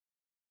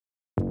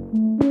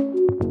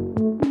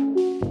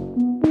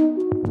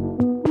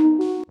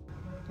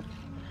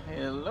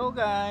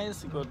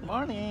guys, good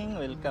morning,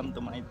 welcome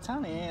to my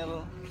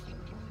channel.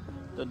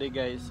 Today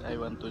guys, I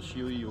want to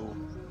show you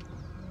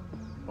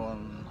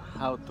on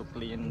how to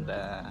clean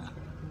the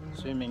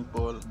swimming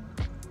pool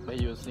by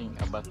using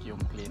a vacuum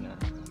cleaner.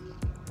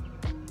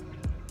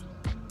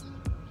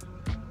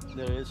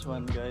 There is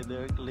one guy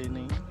there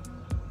cleaning.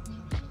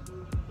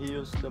 He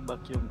used the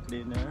vacuum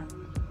cleaner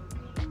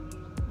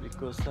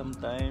because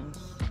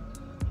sometimes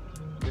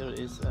there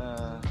is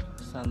a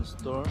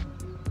sandstorm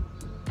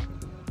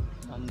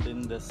and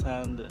then the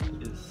sand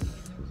is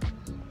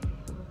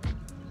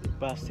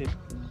deposited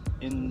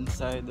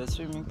inside the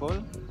swimming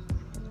pool,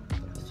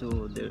 so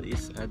there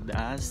is a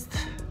dust,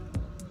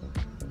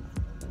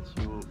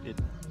 so it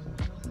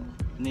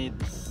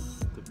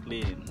needs to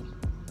clean.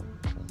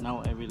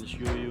 Now I will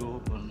show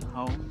you on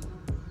how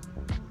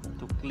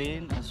to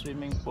clean a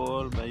swimming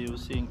pool by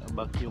using a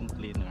vacuum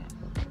cleaner.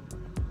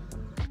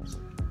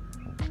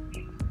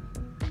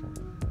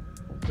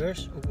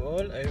 First of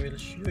all, I will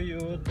show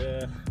you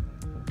the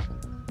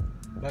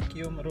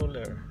vacuum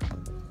roller.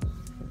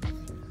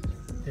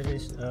 There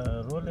is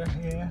a roller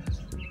here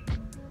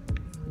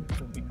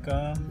to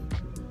become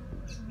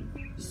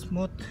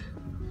smooth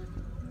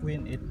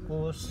when it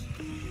goes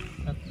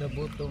at the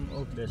bottom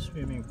of the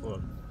swimming pool.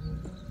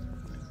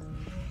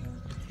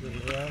 It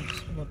will run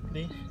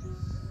smoothly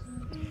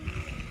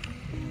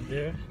in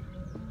there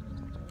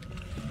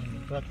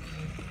and back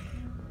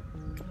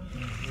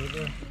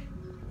roller.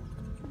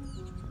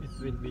 It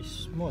will be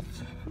smooth.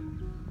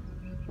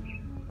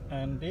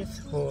 And this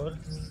hole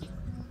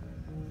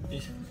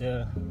is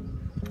the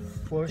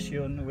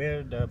portion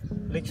where the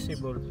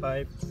flexible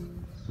pipe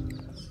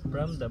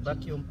from the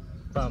vacuum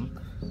pump,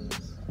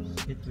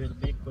 it will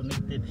be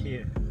connected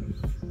here.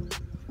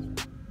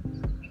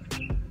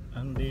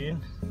 And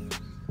then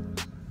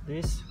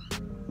this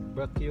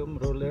vacuum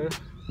roller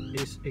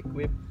is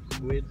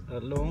equipped with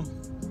a long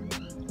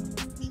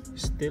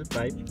steel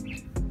pipe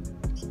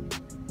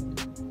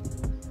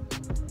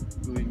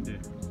going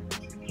there.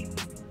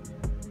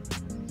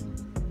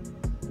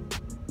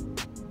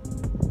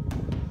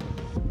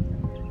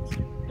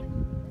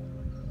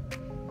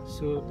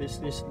 So this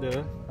is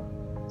the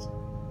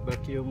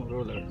vacuum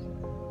roller.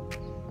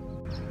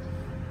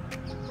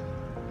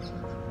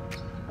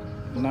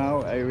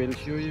 Now I will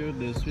show you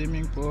the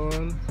swimming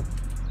pool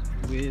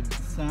with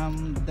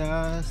some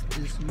dust,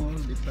 small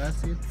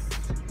deposits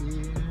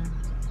here,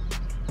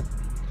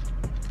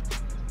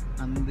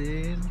 and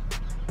then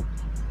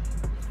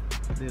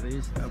there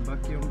is a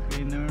vacuum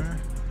cleaner.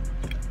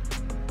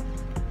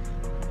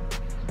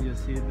 You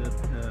see that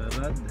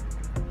rod.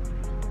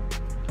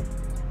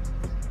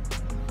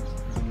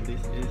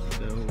 This is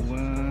the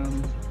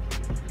one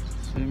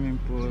swimming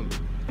pool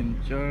in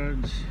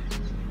charge.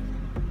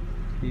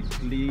 He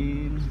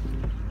clean.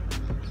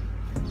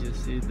 You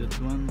see that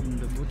one in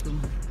the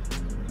bottom.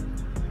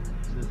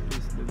 That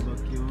is the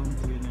vacuum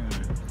cleaner.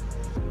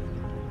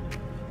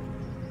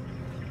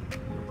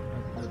 Look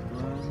at that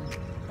one.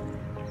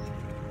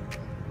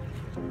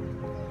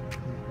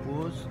 He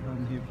push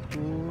and he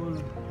pull.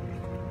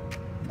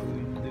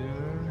 Going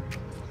there.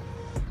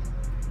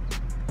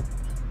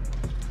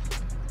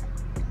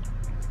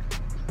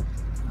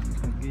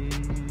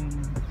 Again,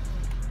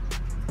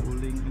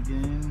 pulling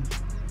again,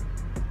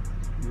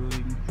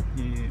 going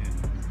here.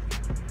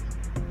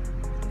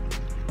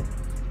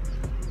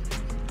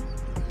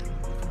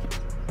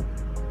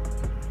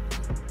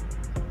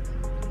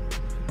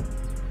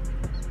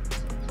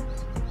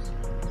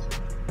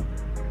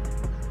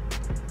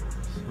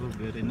 So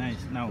very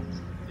nice. Now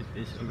it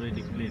is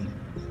already clean.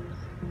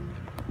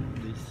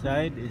 This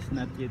side is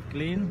not yet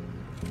clean,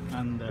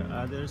 and the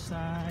other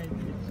side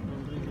is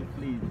already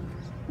clean.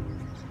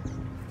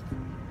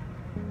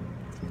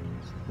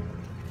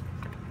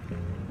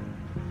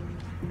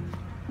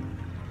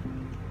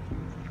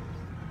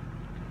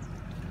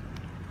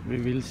 We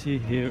will see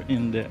here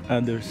in the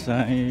other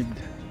side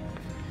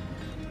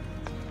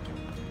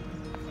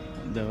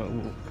the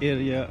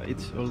area,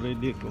 it's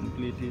already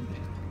completed.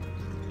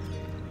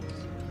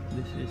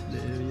 This is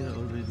the area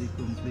already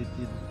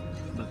completed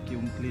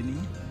vacuum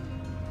cleaning,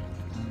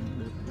 and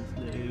that is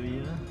the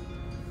area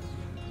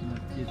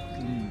not yet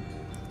clean.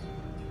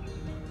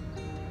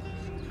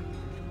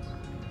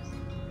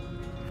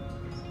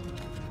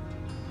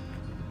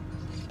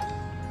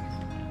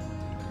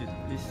 It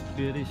is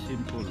very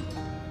simple.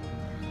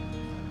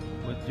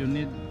 What you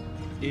need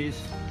is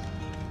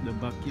the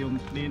vacuum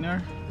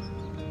cleaner,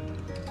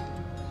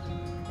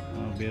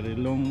 a very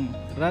long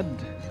rod,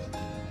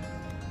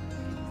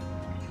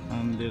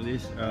 and there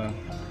is a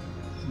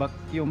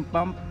vacuum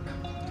pump.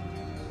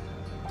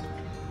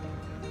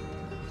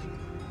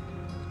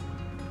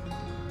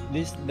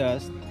 This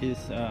dust is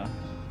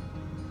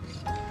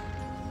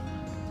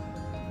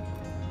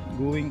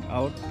going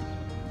out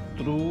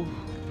through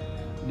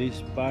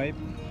this pipe,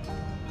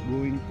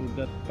 going to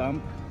that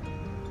pump,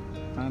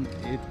 and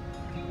it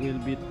will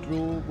be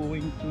through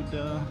going to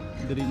the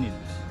drainage.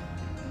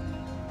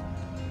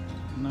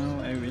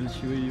 Now I will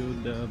show you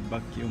the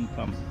vacuum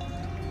pump.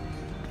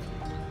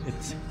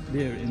 It's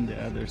there in the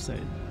other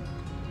side.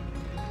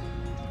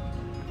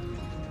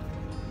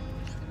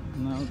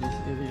 Now this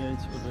area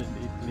is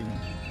already clean.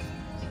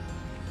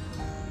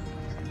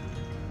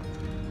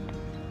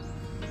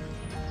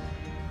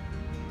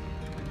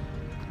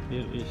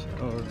 Here is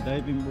our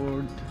diving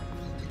board.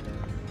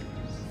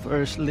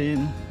 First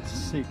lane,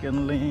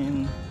 second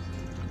lane,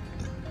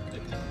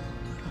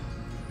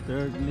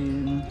 third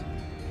lane,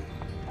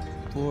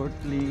 fourth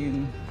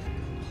lane,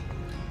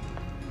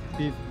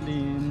 fifth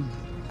lane,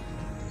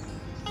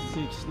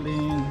 sixth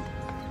lane.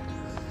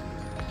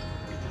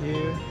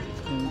 Here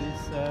in this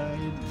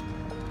side,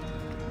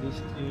 this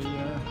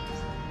area,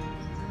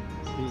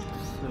 it's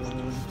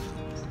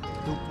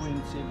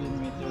 2.7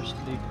 meters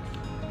deep.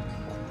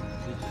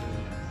 This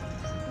area.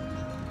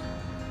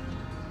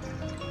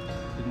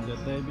 In the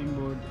diving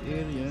board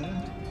area,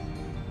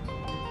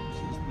 this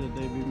is the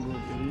diving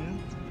board area,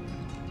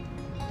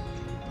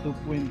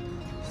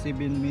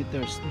 2.7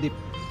 meters deep.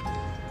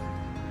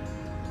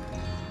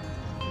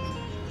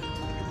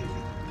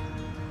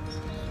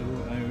 So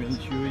I will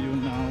show you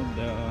now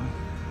the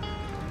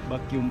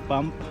vacuum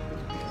pump.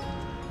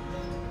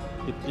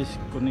 It is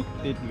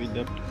connected with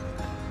the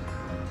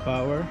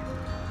power,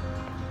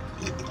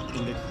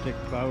 electric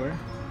power.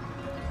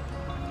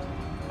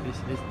 This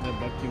is the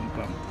vacuum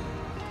pump.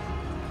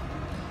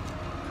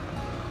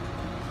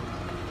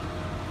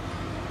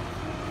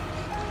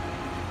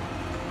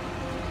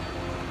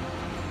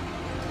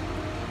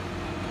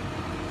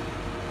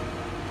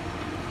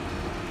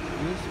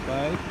 This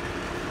pipe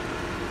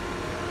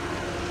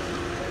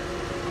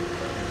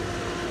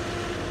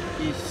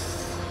is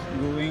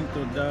going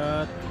to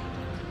that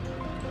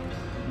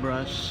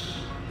brush,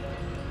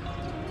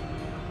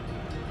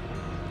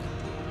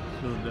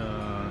 so the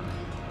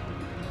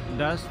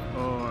dust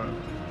or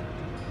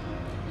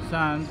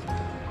sand,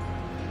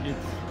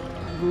 it's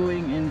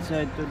going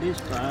inside to this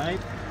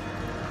pipe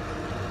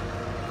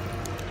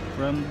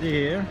from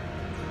there,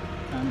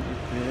 and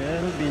it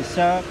will be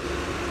sucked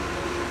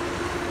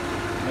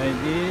by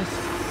this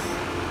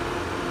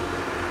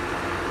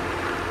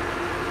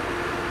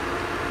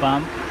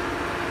pump,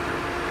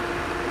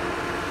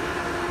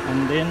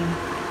 and then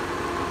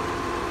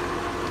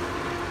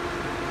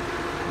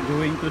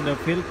going to the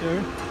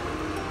filter.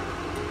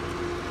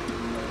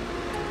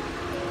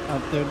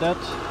 After that,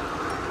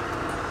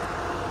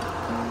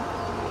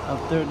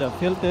 after the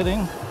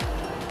filtering,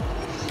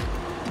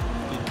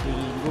 it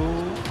will go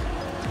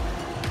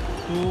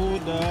to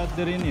the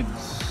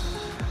drainage.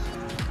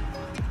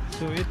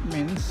 So it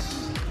means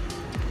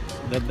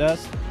the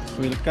dust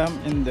will come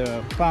in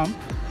the pump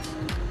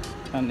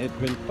and it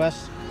will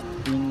pass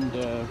in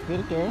the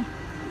filter,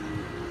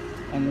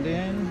 and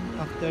then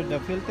after the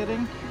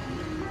filtering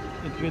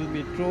it will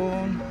be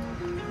thrown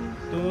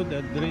to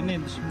the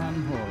drainage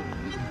manhole.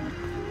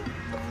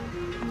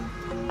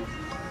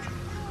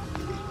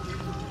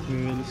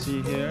 We will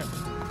see here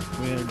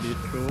where they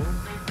throw.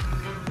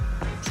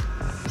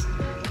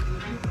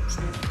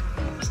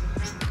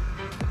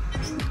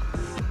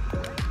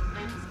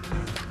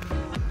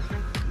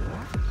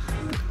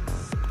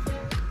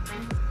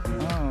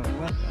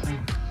 What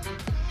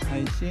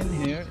I seen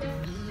here,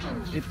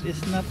 it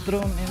is not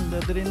thrown in the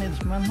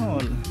drainage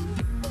manhole.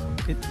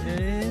 It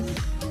is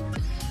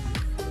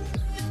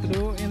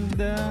thrown in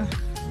the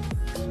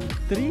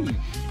tree.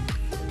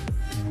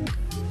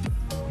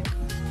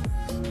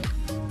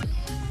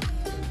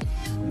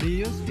 They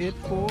use it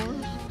for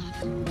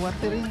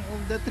watering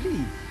of the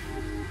tree.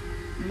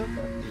 Look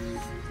at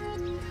this.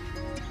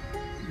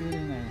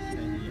 Very nice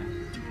idea.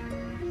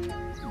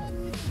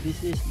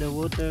 This is the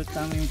water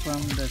coming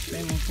from the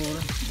swimming pool.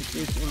 It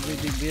is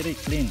already very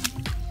clean.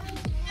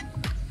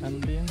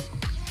 And then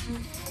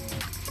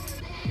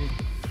it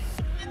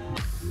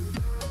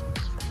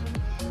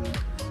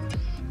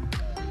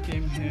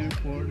came here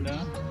for the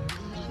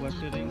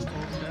watering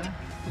of the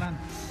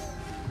plants.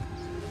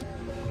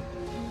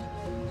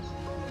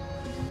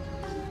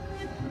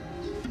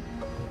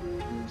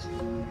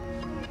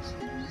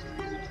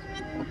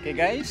 Okay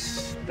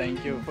guys,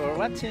 thank you for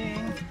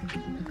watching.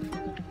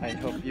 I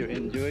hope you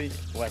enjoy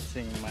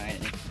watching my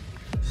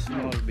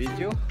small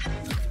video,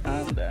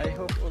 and I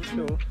hope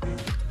also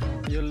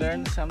you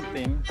learn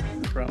something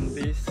from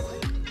this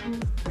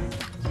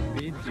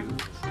video.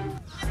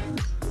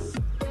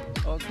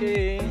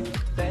 Okay,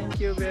 thank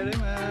you very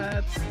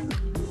much.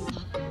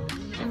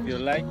 If you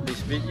like this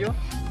video,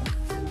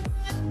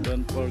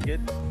 don't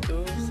forget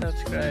to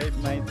subscribe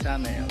my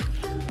channel,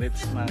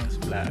 Rich Man's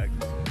Vlog.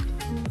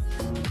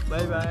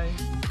 Bye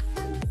bye.